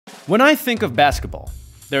When I think of basketball,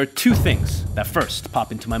 there are two things that first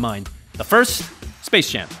pop into my mind. The first, Space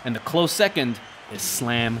Jam, and the close second is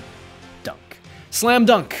Slam Dunk. Slam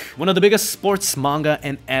Dunk, one of the biggest sports manga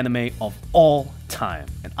and anime of all time,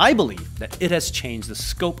 and I believe that it has changed the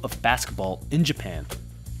scope of basketball in Japan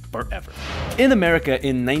forever. In America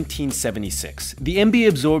in 1976, the NBA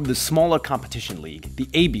absorbed the smaller competition league, the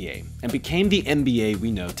ABA, and became the NBA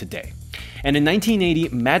we know today. And in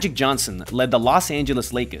 1980, Magic Johnson led the Los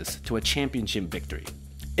Angeles Lakers to a championship victory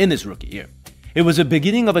in his rookie year. It was the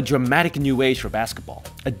beginning of a dramatic new age for basketball,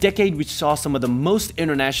 a decade which saw some of the most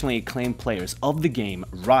internationally acclaimed players of the game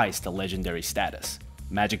rise to legendary status.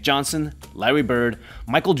 Magic Johnson, Larry Bird,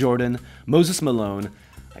 Michael Jordan, Moses Malone.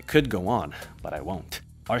 I could go on, but I won't.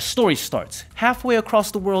 Our story starts halfway across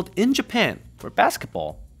the world in Japan, where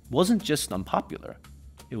basketball wasn't just unpopular,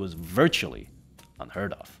 it was virtually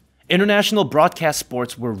unheard of. International broadcast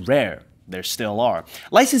sports were rare. There still are.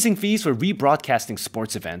 Licensing fees for rebroadcasting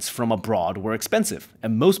sports events from abroad were expensive,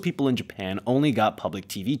 and most people in Japan only got public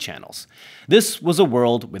TV channels. This was a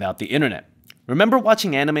world without the internet. Remember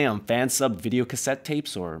watching anime on fansub videocassette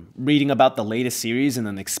tapes, or reading about the latest series in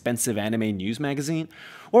an expensive anime news magazine?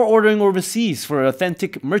 Or ordering overseas for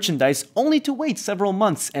authentic merchandise only to wait several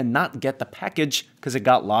months and not get the package because it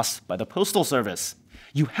got lost by the postal service?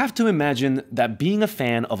 You have to imagine that being a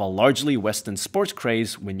fan of a largely Western sports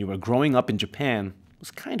craze when you were growing up in Japan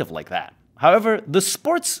was kind of like that. However, the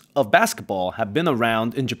sports of basketball have been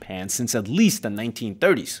around in Japan since at least the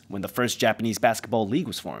 1930s, when the first Japanese basketball league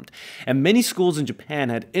was formed, and many schools in Japan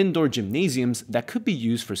had indoor gymnasiums that could be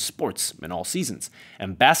used for sports in all seasons,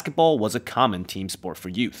 and basketball was a common team sport for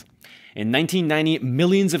youth. In 1990,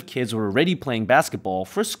 millions of kids were already playing basketball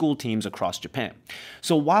for school teams across Japan.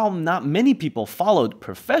 So while not many people followed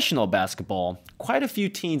professional basketball, quite a few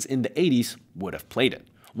teens in the 80s would have played it.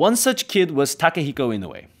 One such kid was Takehiko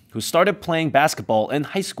Inoue, who started playing basketball in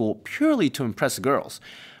high school purely to impress girls.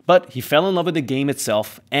 But he fell in love with the game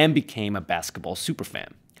itself and became a basketball superfan.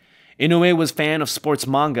 Inoue was a fan of sports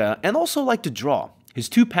manga and also liked to draw. His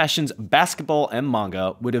two passions, basketball and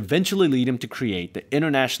manga, would eventually lead him to create the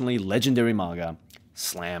internationally legendary manga,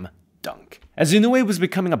 Slam Dunk. As Inoue was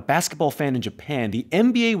becoming a basketball fan in Japan, the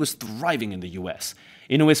NBA was thriving in the US.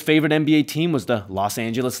 Inoue's favorite NBA team was the Los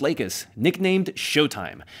Angeles Lakers, nicknamed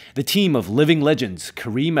Showtime, the team of living legends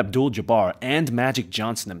Kareem Abdul-Jabbar and Magic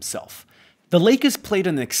Johnson himself. The Lakers played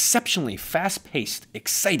an exceptionally fast-paced,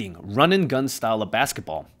 exciting run-and-gun style of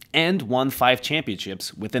basketball and won 5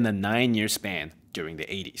 championships within a 9-year span during the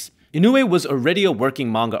 80s. Inoue was already a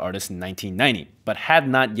working manga artist in 1990, but had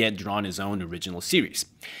not yet drawn his own original series.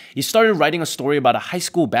 He started writing a story about a high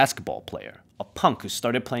school basketball player, a punk who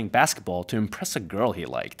started playing basketball to impress a girl he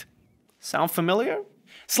liked. Sound familiar?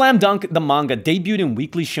 Slam Dunk, the manga, debuted in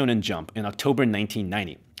Weekly Shonen Jump in October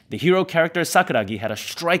 1990. The hero character Sakuragi had a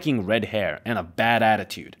striking red hair and a bad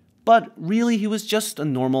attitude. But really, he was just a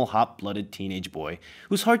normal hot-blooded teenage boy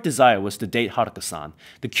whose heart desire was to date Haruka-san,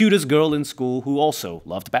 the cutest girl in school who also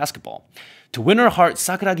loved basketball. To win her heart,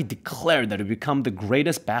 Sakuragi declared that he would become the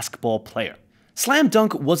greatest basketball player. Slam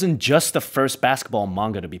Dunk wasn't just the first basketball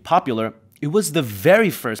manga to be popular, it was the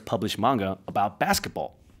very first published manga about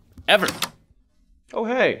basketball ever. Oh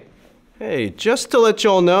hey, just to let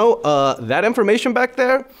y'all know, that information back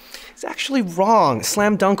there is actually wrong.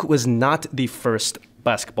 Slam Dunk was not the first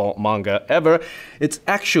basketball manga ever. It's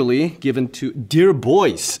actually given to Dear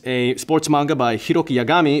Boys, a sports manga by Hiroki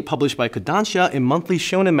Yagami, published by Kodansha in Monthly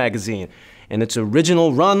Shonen magazine. And its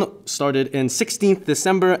original run started in 16th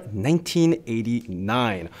December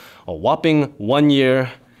 1989, a whopping 1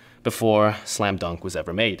 year before Slam Dunk was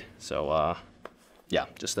ever made. So yeah,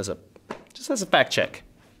 just as a fact check.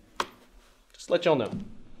 Just to let y'all know.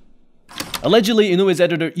 Allegedly, Inoue's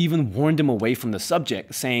editor even warned him away from the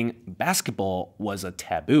subject, saying basketball was a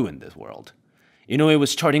taboo in this world. Inoue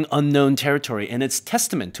was charting unknown territory, and it's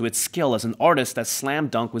testament to its skill as an artist that Slam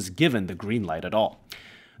Dunk was given the green light at all.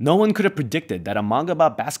 No one could have predicted that a manga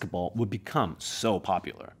about basketball would become so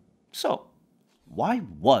popular. So, why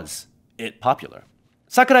was it popular?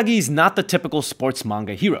 Sakuragi is not the typical sports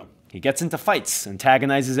manga hero. He gets into fights,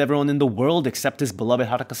 antagonizes everyone in the world except his beloved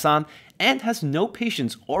Haruka-san, and has no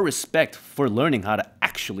patience or respect for learning how to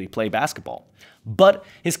actually play basketball. But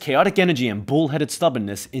his chaotic energy and bullheaded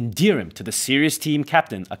stubbornness endear him to the serious team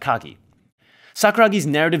captain Akagi. Sakuragi's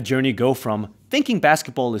narrative journey go from thinking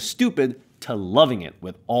basketball is stupid to loving it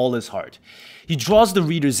with all his heart. He draws the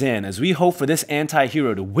readers in as we hope for this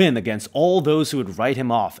anti-hero to win against all those who would write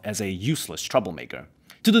him off as a useless troublemaker.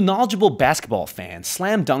 To the knowledgeable basketball fan,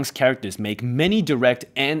 Slam Dunk's characters make many direct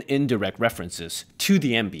and indirect references to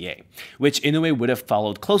the NBA, which Inoue would have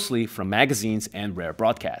followed closely from magazines and rare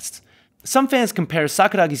broadcasts. Some fans compare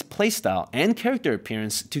Sakuragi's playstyle and character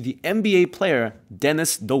appearance to the NBA player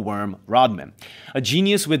Dennis the Worm Rodman, a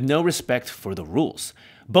genius with no respect for the rules.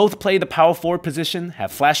 Both play the power forward position,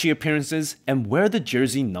 have flashy appearances, and wear the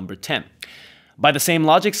jersey number 10. By the same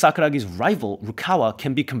logic, Sakuragi's rival, Rukawa,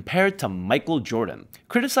 can be compared to Michael Jordan.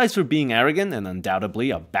 Criticized for being arrogant and undoubtedly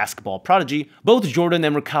a basketball prodigy, both Jordan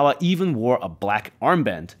and Rukawa even wore a black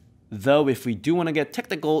armband. Though if we do want to get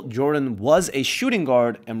technical, Jordan was a shooting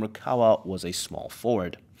guard and Rukawa was a small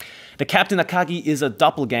forward. The Captain Akagi is a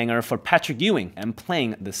doppelganger for Patrick Ewing and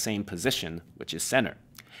playing the same position, which is center.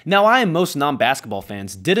 Now I and most non-basketball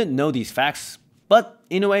fans didn't know these facts, but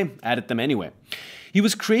Inoue added them anyway. He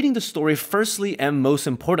was creating the story firstly and most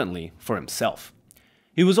importantly for himself.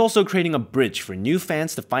 He was also creating a bridge for new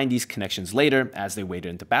fans to find these connections later as they waded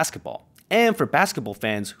into basketball, and for basketball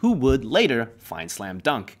fans who would later find Slam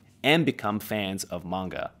Dunk and become fans of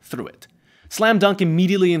manga through it. Slam Dunk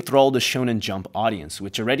immediately enthralled the Shonen Jump audience,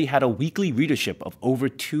 which already had a weekly readership of over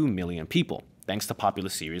 2 million people, thanks to popular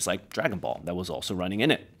series like Dragon Ball that was also running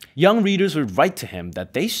in it. Young readers would write to him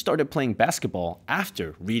that they started playing basketball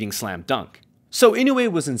after reading Slam Dunk. So Inoue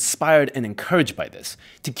was inspired and encouraged by this,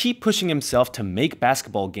 to keep pushing himself to make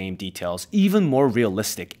basketball game details even more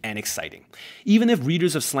realistic and exciting. Even if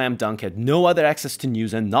readers of Slam Dunk had no other access to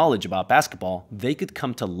news and knowledge about basketball, they could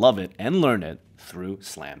come to love it and learn it through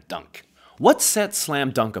Slam Dunk. What set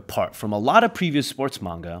Slam Dunk apart from a lot of previous sports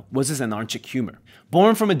manga was his anarchic humor.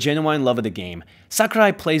 Born from a genuine love of the game,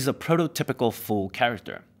 Sakurai plays a prototypical fool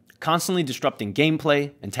character, constantly disrupting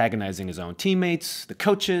gameplay, antagonizing his own teammates, the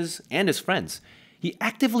coaches, and his friends. He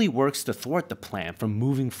actively works to thwart the plan from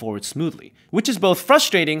moving forward smoothly, which is both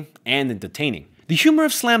frustrating and entertaining. The humor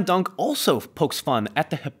of Slam Dunk also pokes fun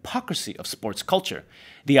at the hypocrisy of sports culture.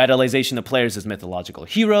 The idolization of players as mythological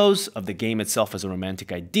heroes, of the game itself as a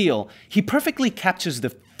romantic ideal. He perfectly captures the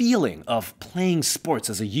feeling of playing sports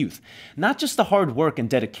as a youth. Not just the hard work and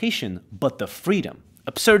dedication, but the freedom,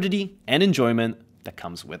 absurdity, and enjoyment that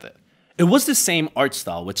comes with it. It was the same art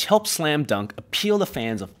style which helped Slam Dunk appeal to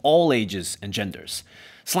fans of all ages and genders.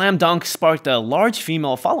 Slam Dunk sparked a large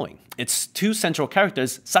female following. Its two central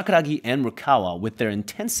characters, Sakuragi and Rukawa, with their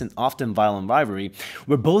intense and often violent rivalry,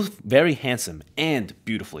 were both very handsome and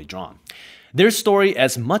beautifully drawn. Their story,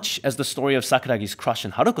 as much as the story of Sakuragi's crush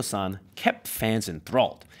on Haruko-san, kept fans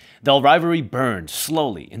enthralled. Their rivalry burned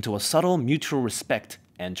slowly into a subtle mutual respect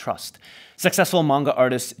and trust. Successful manga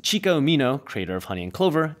artists Chika Umino, creator of Honey and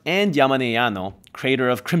Clover, and Yamane Yano, creator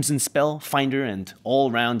of Crimson Spell, Finder, and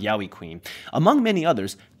all-round yaoi queen, among many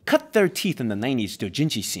others, cut their teeth in the 90s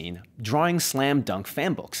doujinshi scene, drawing Slam Dunk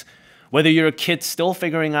fanbooks. Whether you're a kid still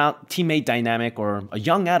figuring out teammate dynamic or a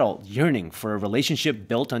young adult yearning for a relationship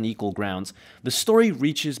built on equal grounds, the story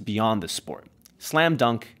reaches beyond the sport. Slam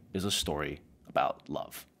Dunk is a story about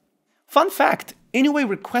love. Fun fact, Inoue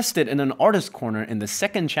requested in an artist corner in the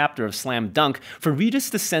second chapter of Slam Dunk for readers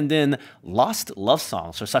to send in lost love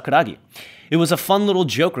songs for Sakuragi. It was a fun little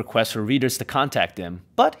joke request for readers to contact him,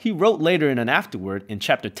 but he wrote later in an afterword in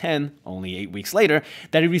chapter 10, only 8 weeks later,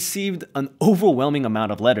 that he received an overwhelming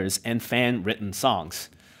amount of letters and fan-written songs.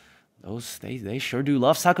 They sure do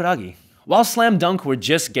love Sakuragi. While Slam Dunk were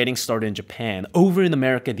just getting started in Japan, over in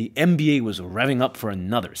America the NBA was revving up for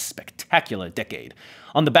another spectacular decade,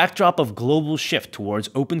 on the backdrop of global shift towards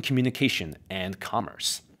open communication and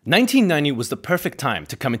commerce. 1990 was the perfect time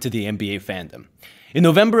to come into the NBA fandom. In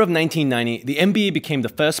November of 1990, the NBA became the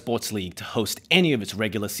first sports league to host any of its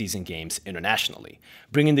regular season games internationally,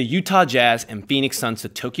 bringing the Utah Jazz and Phoenix Suns to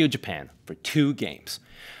Tokyo, Japan for 2 games.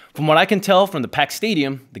 From what I can tell from the packed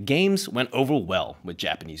stadium, the games went over well with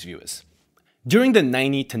Japanese viewers. During the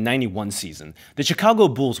 90 to 91 season, the Chicago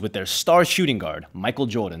Bulls with their star shooting guard, Michael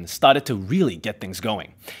Jordan, started to really get things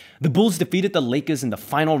going. The Bulls defeated the Lakers in the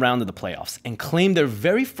final round of the playoffs and claimed their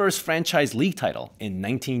very first franchise league title in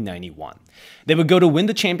 1991. They would go to win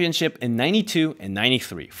the championship in 92 and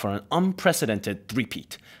 93 for an unprecedented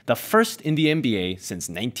three-peat, the first in the NBA since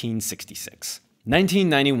 1966.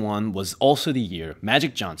 1991 was also the year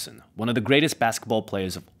Magic Johnson, one of the greatest basketball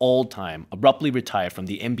players of all time, abruptly retired from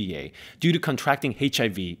the NBA due to contracting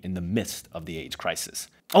HIV in the midst of the AIDS crisis.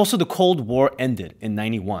 Also, the Cold War ended in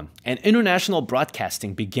 91, and international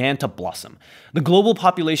broadcasting began to blossom. The global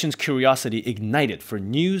population's curiosity ignited for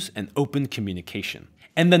news and open communication.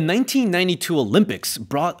 And the 1992 Olympics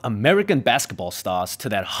brought American basketball stars to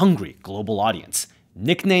that hungry global audience.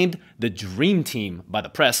 Nicknamed the Dream Team by the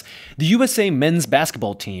press, the USA men's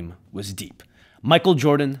basketball team was deep. Michael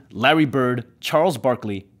Jordan, Larry Bird, Charles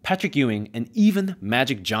Barkley, Patrick Ewing, and even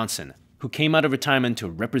Magic Johnson, who came out of retirement to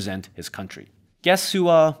represent his country. Guess who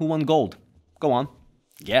won gold? Go on.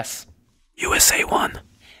 Guess. USA won.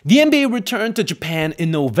 The NBA returned to Japan in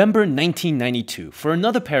November 1992 for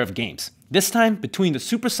another pair of games, this time between the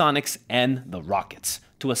Supersonics and the Rockets,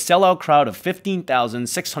 to a sellout crowd of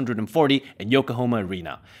 15,640 at Yokohama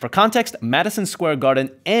Arena. For context, Madison Square Garden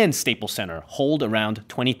and Staples Center hold around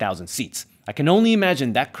 20,000 seats. I can only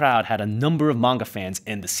imagine that crowd had a number of manga fans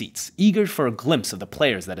in the seats, eager for a glimpse of the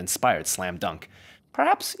players that inspired Slam Dunk.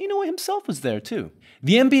 Perhaps Inoue himself was there too.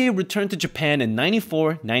 The NBA returned to Japan in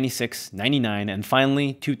 94, 96, 99, and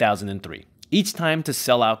finally 2003, each time to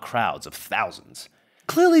sell out crowds of thousands.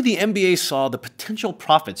 Clearly, the NBA saw the potential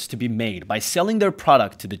profits to be made by selling their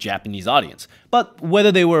product to the Japanese audience, but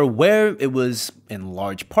whether they were aware it was in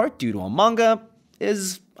large part due to a manga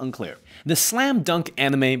is unclear. The Slam Dunk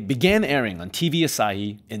anime began airing on TV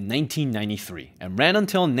Asahi in 1993 and ran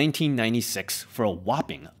until 1996 for a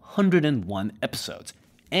whopping 101 episodes,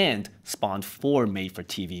 and spawned 4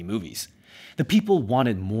 made-for-TV movies. The people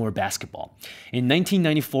wanted more basketball. In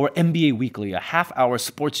 1994, NBA Weekly, a half-hour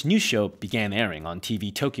sports news show, began airing on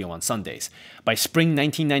TV Tokyo on Sundays. By spring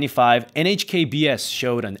 1995, NHKBS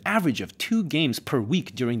showed an average of 2 games per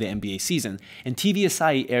week during the NBA season, and TV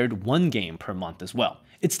Asahi aired 1 game per month as well.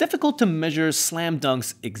 It's difficult to measure Slam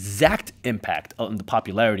Dunk's exact impact on the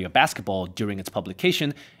popularity of basketball during its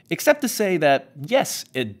publication, except to say that, yes,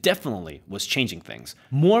 it definitely was changing things.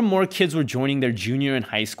 More and more kids were joining their junior and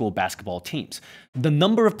high school basketball teams. The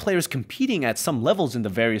number of players competing at some levels in the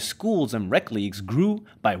various schools and rec leagues grew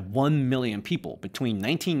by 1 million people between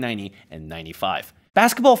 1990 and 95.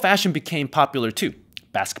 Basketball fashion became popular too.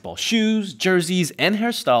 Basketball shoes, jerseys, and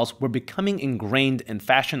hairstyles were becoming ingrained in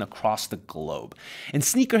fashion across the globe, and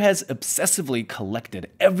sneakerheads obsessively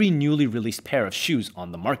collected every newly released pair of shoes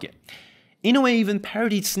on the market. Inoue even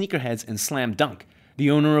parodied sneakerheads in Slam Dunk.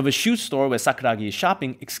 The owner of a shoe store where Sakuragi is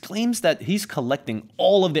shopping exclaims that he's collecting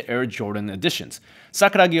all of the Air Jordan editions.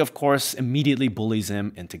 Sakuragi, of course, immediately bullies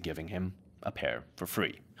him into giving him a pair for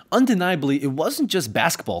free. Undeniably, it wasn't just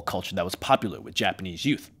basketball culture that was popular with Japanese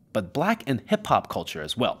youth, but black and hip-hop culture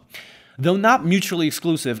as well. Though not mutually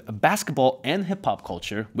exclusive, basketball and hip-hop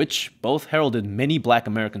culture, which both heralded many black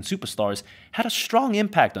American superstars, had a strong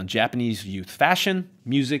impact on Japanese youth fashion,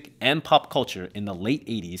 music, and pop culture in the late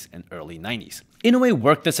 80s and early 90s. Inoue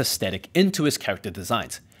worked this aesthetic into his character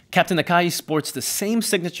designs. Captain Akai sports the same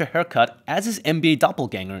signature haircut as his NBA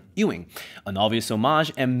doppelganger, Ewing, an obvious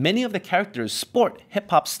homage, and many of the characters sport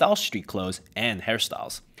hip-hop style street clothes and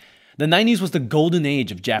hairstyles. The 90s was the golden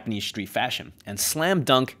age of Japanese street fashion, and Slam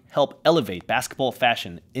Dunk helped elevate basketball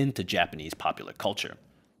fashion into Japanese popular culture.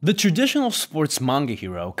 The traditional sports manga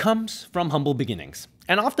hero comes from humble beginnings,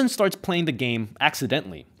 and often starts playing the game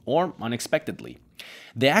accidentally or unexpectedly.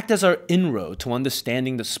 They act as our inroad to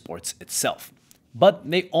understanding the sports itself. But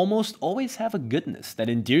they almost always have a goodness that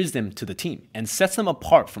endears them to the team and sets them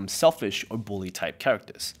apart from selfish or bully-type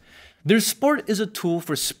characters. Their sport is a tool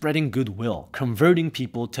for spreading goodwill, converting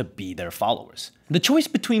people to be their followers. The choice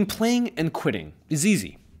between playing and quitting is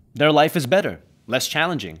easy. Their life is better, less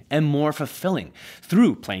challenging, and more fulfilling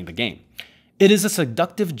through playing the game. It is a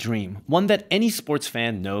seductive dream, one that any sports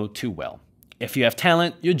fan knows too well. If you have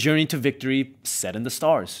talent, your journey to victory set in the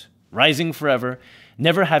stars, rising forever,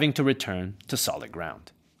 never having to return to solid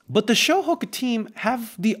ground. But the Shohoku team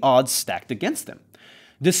have the odds stacked against them.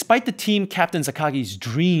 Despite the team Captain Sakagi's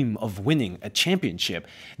dream of winning a championship,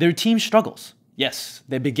 their team struggles. Yes,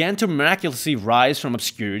 they began to miraculously rise from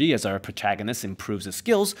obscurity as our protagonist improves his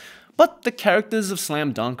skills, but the characters of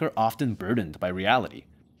Slam Dunk are often burdened by reality.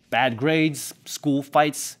 Bad grades, school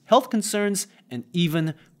fights, health concerns, and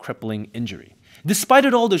even crippling injury. Despite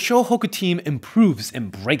it all, the Shohoku team improves in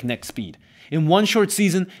breakneck speed. In one short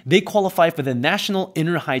season, they qualify for the National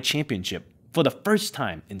Inter-High Championship for the first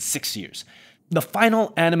time in 6 years. The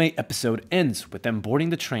final anime episode ends with them boarding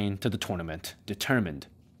the train to the tournament, determined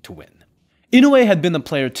to win. Inoue had been a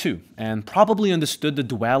player too, and probably understood the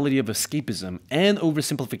duality of escapism and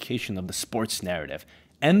oversimplification of the sports narrative,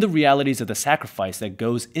 and the realities of the sacrifice that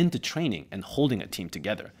goes into training and holding a team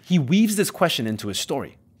together. He weaves this question into his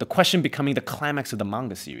story, the question becoming the climax of the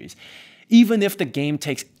manga series. Even if the game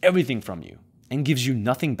takes everything from you and gives you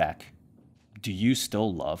nothing back, do you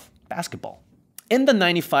still love basketball? In the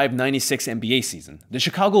 95-96 NBA season, the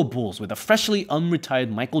Chicago Bulls, with a freshly unretired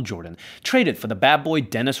Michael Jordan, traded for the bad boy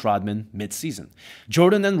Dennis Rodman mid-season.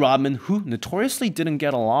 Jordan and Rodman, who notoriously didn't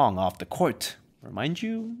get along off the court, remind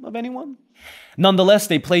you of anyone? Nonetheless,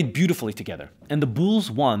 they played beautifully together, and the Bulls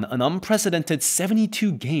won an unprecedented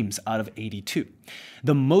 72 games out of 82,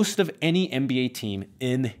 the most of any NBA team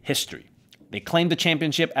in history. They claimed the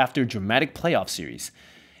championship after a dramatic playoff series.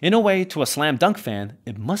 In a way, to a slam dunk fan,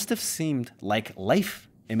 it must have seemed like life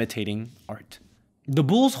imitating art. The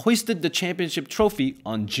Bulls hoisted the championship trophy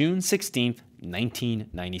on June 16,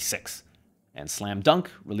 1996, and Slam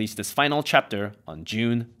Dunk released its final chapter on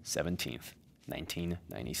June 17,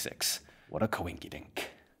 1996. What a coinkydink.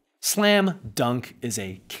 Slam Dunk is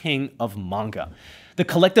a king of manga. The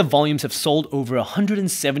collective volumes have sold over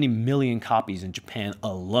 170 million copies in Japan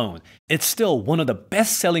alone. It's still one of the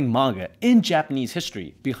best-selling manga in Japanese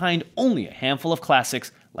history, behind only a handful of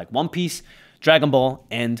classics like One Piece, Dragon Ball,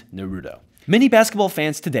 and Naruto. Many basketball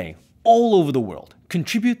fans today, all over the world,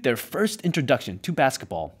 contribute their first introduction to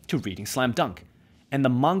basketball to reading Slam Dunk. And the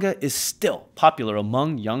manga is still popular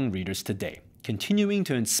among young readers today, continuing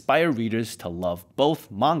to inspire readers to love both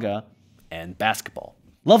manga and basketball.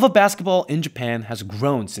 Love of basketball in Japan has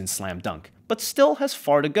grown since Slam Dunk, but still has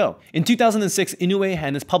far to go. In 2006, Inoue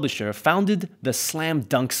and his publisher founded the Slam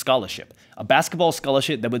Dunk Scholarship, a basketball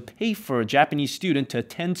scholarship that would pay for a Japanese student to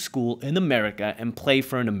attend school in America and play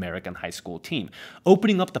for an American high school team,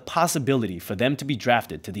 opening up the possibility for them to be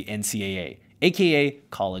drafted to the NCAA, aka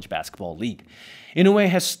College Basketball League. Inoue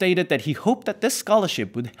has stated that he hoped that this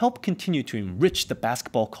scholarship would help continue to enrich the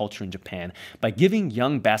basketball culture in Japan by giving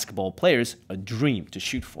young basketball players a dream to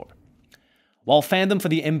shoot for. While fandom for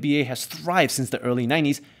the NBA has thrived since the early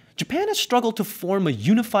 90s, Japan has struggled to form a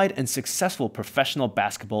unified and successful professional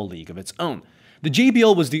basketball league of its own. The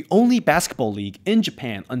JBL was the only basketball league in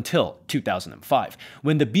Japan until 2005,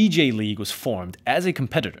 when the BJ League was formed as a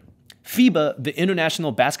competitor. FIBA, the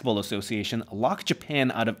International Basketball Association, locked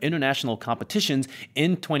Japan out of international competitions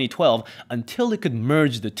in 2012 until it could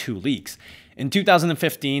merge the two leagues. In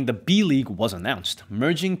 2015, the B.League was announced,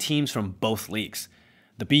 merging teams from both leagues.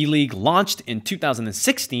 The B.League launched in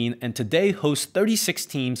 2016 and today hosts 36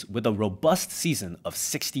 teams with a robust season of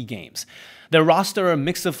 60 games. Their roster are a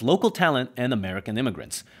mix of local talent and American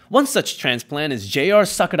immigrants. One such transplant is J.R.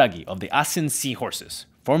 Sakuragi of the Asin Seahorses,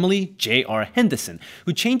 formerly J.R. Henderson,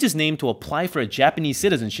 who changed his name to apply for a Japanese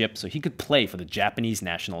citizenship so he could play for the Japanese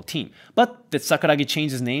national team. But did Sakuragi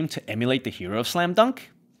change his name to emulate the hero of Slam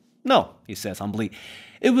Dunk? No, he says humbly.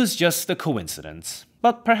 It was just a coincidence.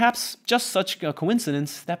 But perhaps just such a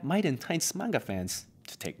coincidence that might entice manga fans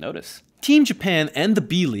to take notice. Team Japan and the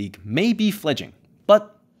B.League may be fledgling,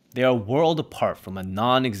 but they are a world apart from a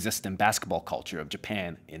non-existent basketball culture of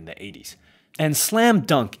Japan in the 80s. And Slam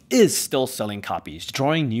Dunk is still selling copies,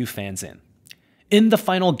 drawing new fans in. In the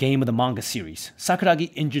final game of the manga series,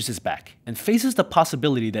 Sakuragi injures his back and faces the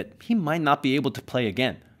possibility that he might not be able to play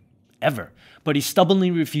again, ever. But he stubbornly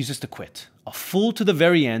refuses to quit. A fool to the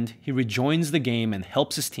very end, he rejoins the game and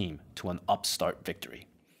helps his team to an upstart victory.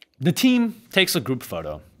 The team takes a group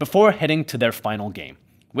photo before heading to their final game,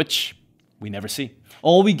 which we never see.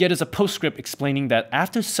 All we get is a postscript explaining that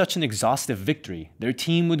after such an exhaustive victory, their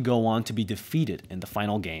team would go on to be defeated in the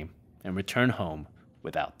final game and return home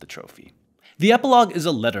without the trophy. The epilogue is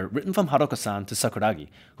a letter written from Haruko-san to Sakuragi,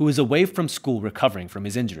 who is away from school recovering from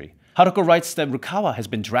his injury. Haruko writes that Rukawa has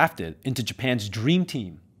been drafted into Japan's dream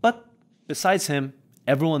team, but besides him,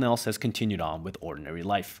 everyone else has continued on with ordinary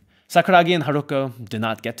life. Sakuragi and Haruko did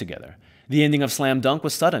not get together. The ending of Slam Dunk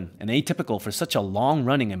was sudden and atypical for such a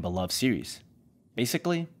long-running and beloved series.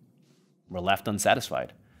 Basically, we're left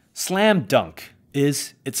unsatisfied. Slam Dunk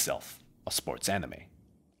is itself a sports anime.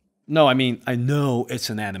 No, I know it's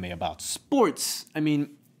an anime about sports.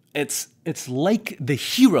 It's like the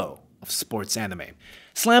hero of sports anime.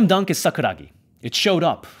 Slam Dunk is Sakuragi. It showed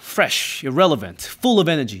up, fresh, irrelevant, full of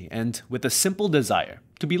energy, and with a simple desire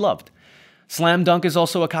to be loved. Slam Dunk is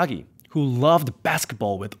also Akagi, who loved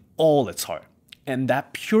basketball with all its heart, and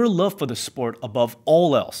that pure love for the sport above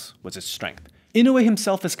all else was its strength. Inoue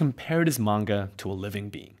himself has compared his manga to a living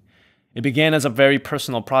being. It began as a very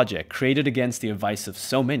personal project created against the advice of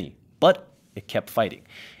so many, but it kept fighting.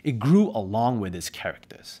 It grew along with his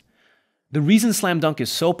characters. The reason Slam Dunk is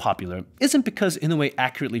so popular isn't because Inoue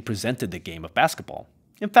accurately presented the game of basketball.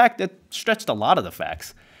 In fact, it stretched a lot of the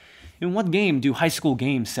facts. In what game do high school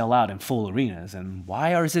games sell out in full arenas, and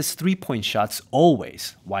why are his three-point shots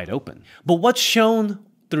always wide open? But what shone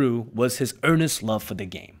through was his earnest love for the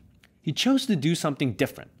game. He chose to do something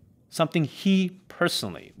different, something he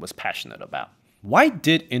personally was passionate about. Why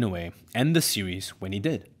did Inoue end the series when he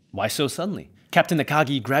did? Why so suddenly? Captain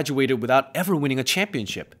Akagi graduated without ever winning a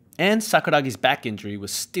championship, and Sakuragi's back injury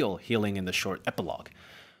was still healing in the short epilogue.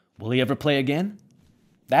 Will he ever play again?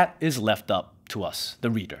 That is left up to us, the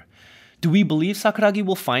reader. Do we believe Sakuragi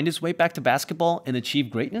will find his way back to basketball and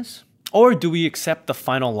achieve greatness? Or do we accept the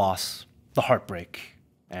final loss, the heartbreak,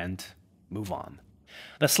 and move on?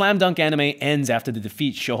 The Slam Dunk anime ends after the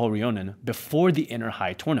defeat Shoho Ryonen before the Inner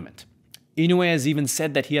High tournament. Inoue has even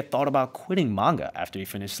said that he had thought about quitting manga after he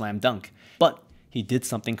finished Slam Dunk, but he did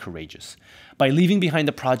something courageous. By leaving behind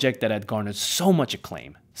a project that had garnered so much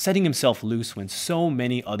acclaim, setting himself loose when so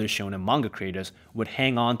many other shonen manga creators would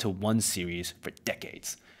hang on to one series for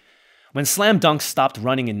decades. When Slam Dunk stopped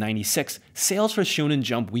running in '96, sales for Shonen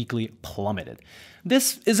Jump Weekly plummeted.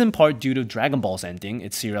 This is in part due to Dragon Ball's ending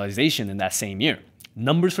its serialization in that same year.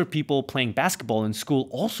 Numbers for people playing basketball in school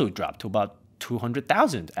also dropped to about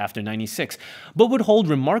 200,000 after '96, but would hold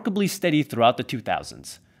remarkably steady throughout the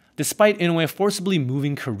 2000s. Despite Inoue forcibly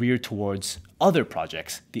moving career towards other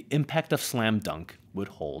projects, the impact of Slam Dunk would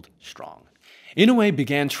hold strong. Inoue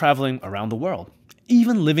began traveling around the world,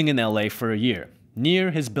 even living in LA for a year,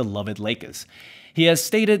 near his beloved Lakers. He has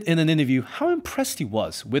stated in an interview how impressed he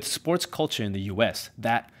was with sports culture in the US,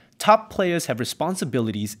 that top players have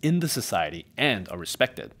responsibilities in the society and are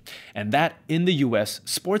respected, and that in the US,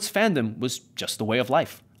 sports fandom was just a way of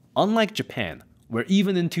life. Unlike Japan, where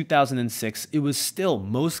even in 2006, it was still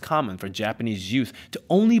most common for Japanese youth to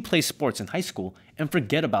only play sports in high school and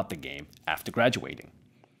forget about the game after graduating.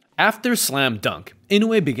 After Slam Dunk,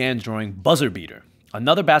 Inoue began drawing Buzzer Beater,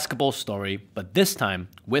 another basketball story, but this time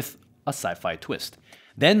with a sci-fi twist.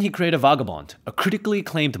 Then he created Vagabond, a critically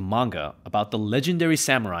acclaimed manga about the legendary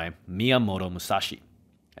samurai Miyamoto Musashi.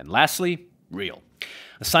 And lastly, Real,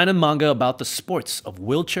 a seinen manga about the sports of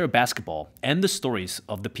wheelchair basketball and the stories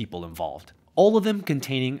of the people involved. All of them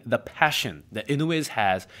containing the passion that Inoue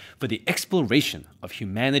has for the exploration of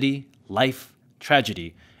humanity, life,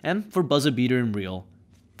 tragedy, and for Buzzer Beater and Real,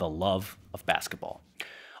 the love of basketball.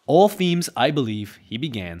 All themes I believe he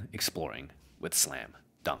began exploring with Slam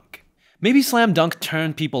Dunk. Maybe Slam Dunk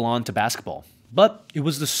turned people on to basketball, but it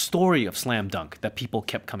was the story of Slam Dunk that people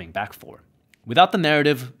kept coming back for. Without the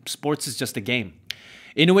narrative, sports is just a game.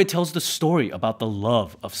 Inoue tells the story about the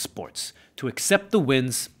love of sports, to accept the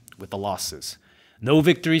wins with the losses. No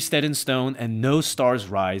victory set in stone and no stars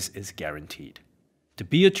rise is guaranteed. To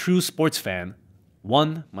be a true sports fan,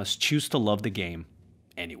 one must choose to love the game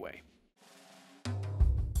anyway.